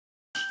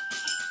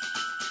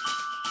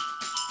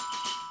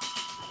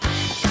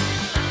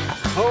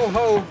Ho,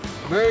 ho,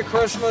 Merry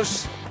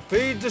Christmas,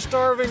 feed the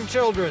starving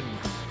children.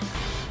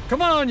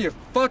 Come on, you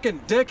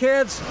fucking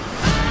dickheads.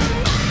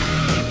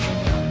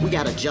 We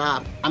got a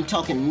job. I'm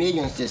talking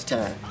millions this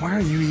time. Why are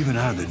you even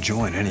out of the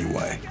joint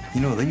anyway? You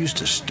know, they used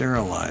to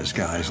sterilize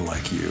guys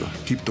like you,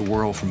 keep the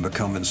world from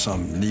becoming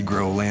some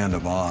Negro land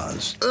of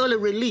Oz. Early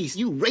release,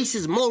 you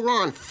racist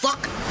moron,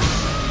 fuck.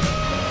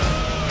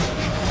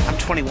 I'm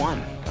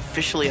 21,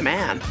 officially a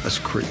man. That's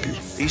creepy.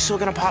 Are you still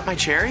gonna pop my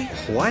cherry?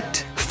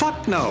 What?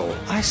 Fuck no.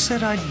 I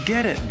said I'd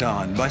get it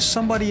done by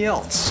somebody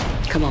else.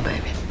 Come on,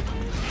 baby.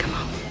 Come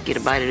on. Get a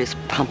bite of this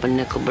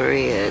pumpernickel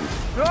bread.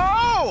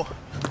 No!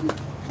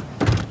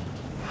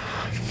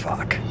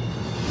 Fuck.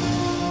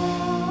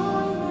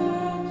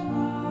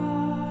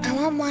 I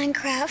want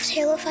Minecraft,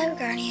 Halo 5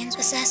 Guardians,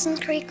 Assassin's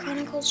Creed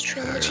Chronicles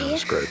Trilogy. Yeah,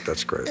 that's great,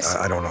 that's great.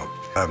 I don't know.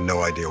 I have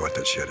no idea what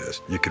that shit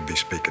is. You could be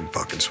speaking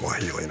fucking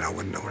Swahili and I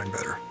wouldn't know any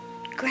better.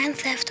 Grand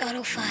Theft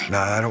Auto 5.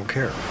 Nah, I don't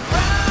care.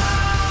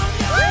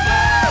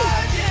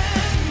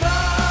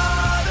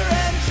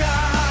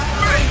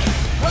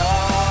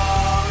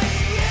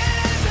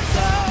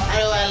 How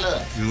do I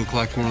look? You look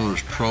like one of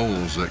those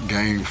trolls that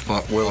gang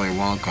fuck Willy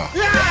Wonka.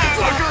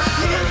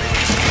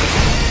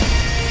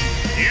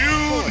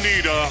 You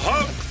need a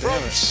hug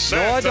from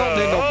Santa. No, I don't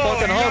need no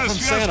fucking hug from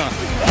Santa.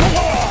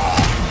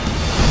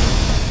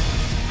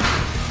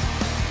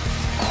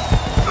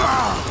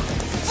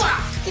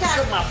 Fuck! Get out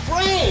of my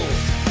brain!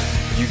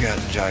 You got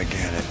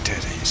gigantic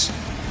titties.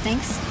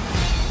 Thanks.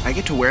 I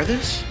get to wear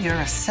this? You're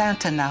a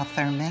Santa now,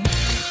 Thurman.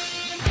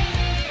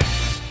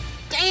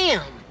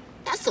 Damn!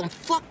 That's some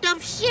fucked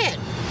up shit.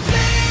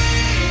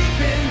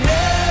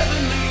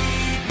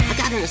 I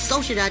got an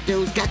associate out there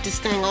who's got this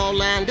thing all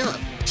lined up.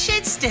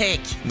 Shit stick.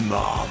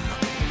 Mom.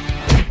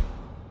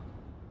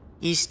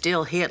 You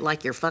still hit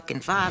like your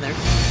fucking father.